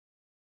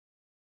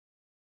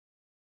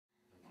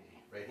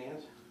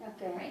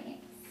Okay. Right hands.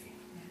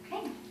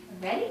 Okay,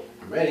 ready?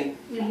 I'm ready.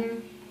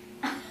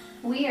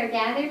 We are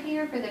gathered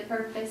here for the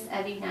purpose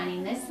of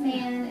uniting this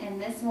man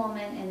and this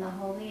woman in the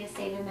holy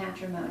estate of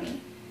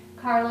matrimony.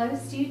 Carlos,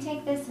 do you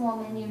take this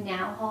woman you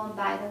now hold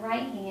by the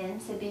right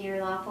hand to be your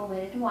lawful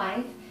wedded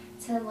wife,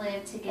 to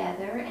live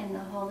together in the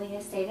holy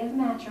estate of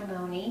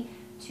matrimony,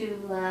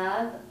 to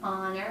love,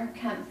 honor,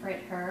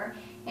 comfort her,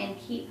 and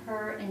keep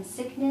her in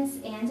sickness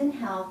and in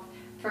health,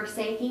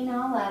 forsaking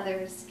all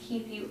others,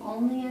 keep you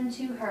only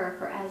unto her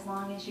for as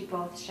long as you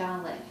both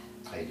shall live?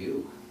 I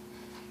do.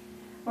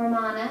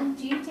 Romana,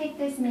 do you take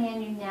this man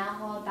you now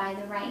hold by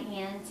the right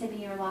hand to be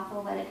your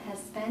lawful wedded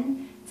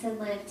husband, to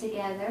live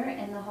together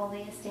in the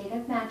holy estate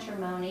of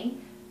matrimony,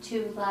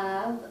 to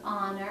love,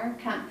 honor,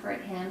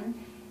 comfort him,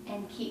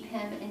 and keep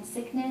him in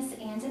sickness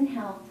and in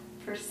health,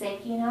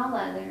 forsaking all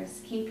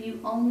others, keep you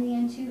only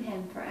unto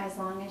him for as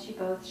long as you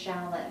both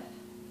shall live?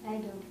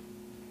 I do.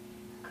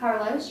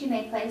 Carlos, you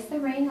may place the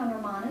ring on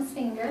Romana's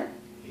finger.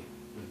 Okay,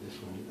 with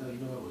this one, you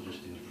know what, we'll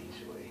just do it the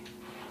easy way.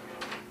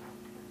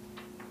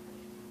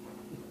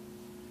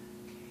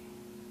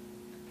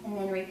 And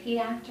then repeat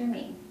after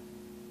me.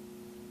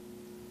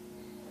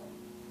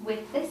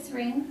 With this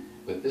ring,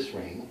 With this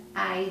ring,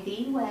 I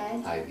thee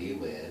wed I thee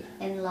wed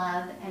in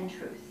love and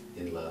truth.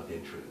 in love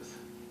and truth.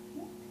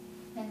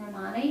 And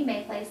Romana, you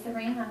may place the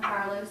ring on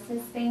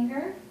Carlos's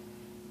finger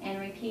and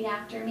repeat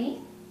after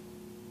me.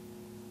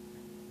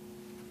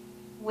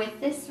 With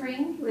this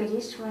ring, With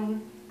this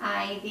ring,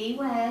 I thee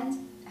wed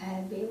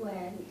I be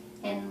wed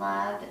in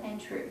love and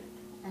truth.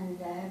 and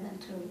love and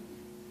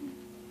truth.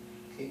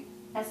 Okay.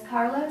 As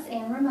Carlos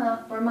and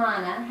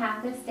Romana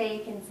have this day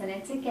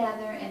consented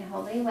together in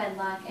holy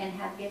wedlock and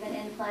have given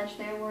and pledged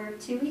their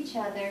word to each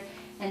other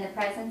in the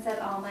presence of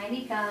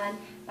Almighty God,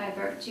 by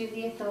virtue of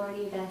the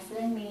authority vested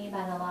in me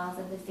by the laws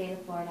of the state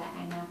of Florida,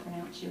 I now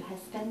pronounce you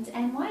husband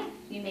and wife.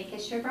 You may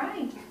kiss your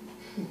bride.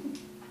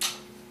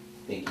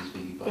 Thank you,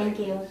 sweetie pie. Thank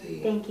you. See?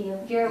 Thank you.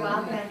 You're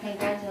welcome and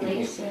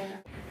congratulations.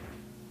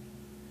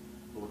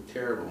 Look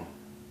terrible.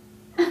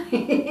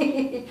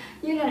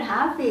 You're not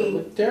happy.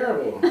 Look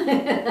terrible.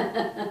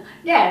 There,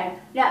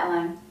 that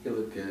one. You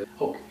look good.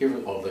 Oh, here,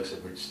 oh, looks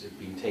like we're just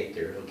being taped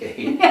there,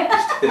 okay?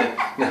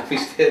 Now we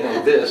stand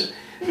on this.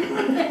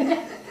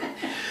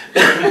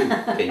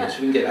 Okay,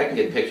 so I can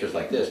get pictures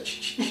like this.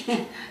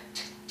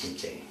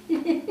 Okay,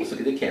 let's look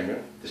at the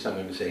camera. This time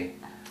I'm going to say,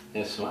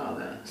 yeah, smile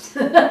now.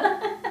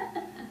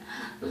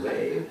 The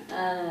wave. I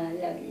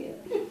love you.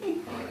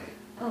 All right.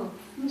 Oh,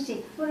 let me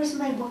see. Where's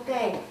my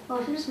bouquet?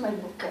 Oh, here's my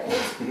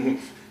bouquet.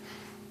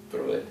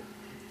 Throw it.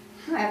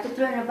 I have to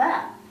throw it in the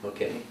back.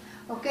 Okay.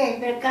 Okay,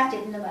 better catch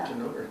it in the back.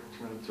 Turn over.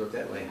 Throw it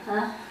that way.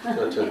 Huh?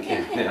 Throw it to the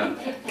camera.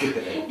 Yeah.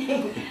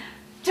 Good.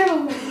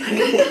 True.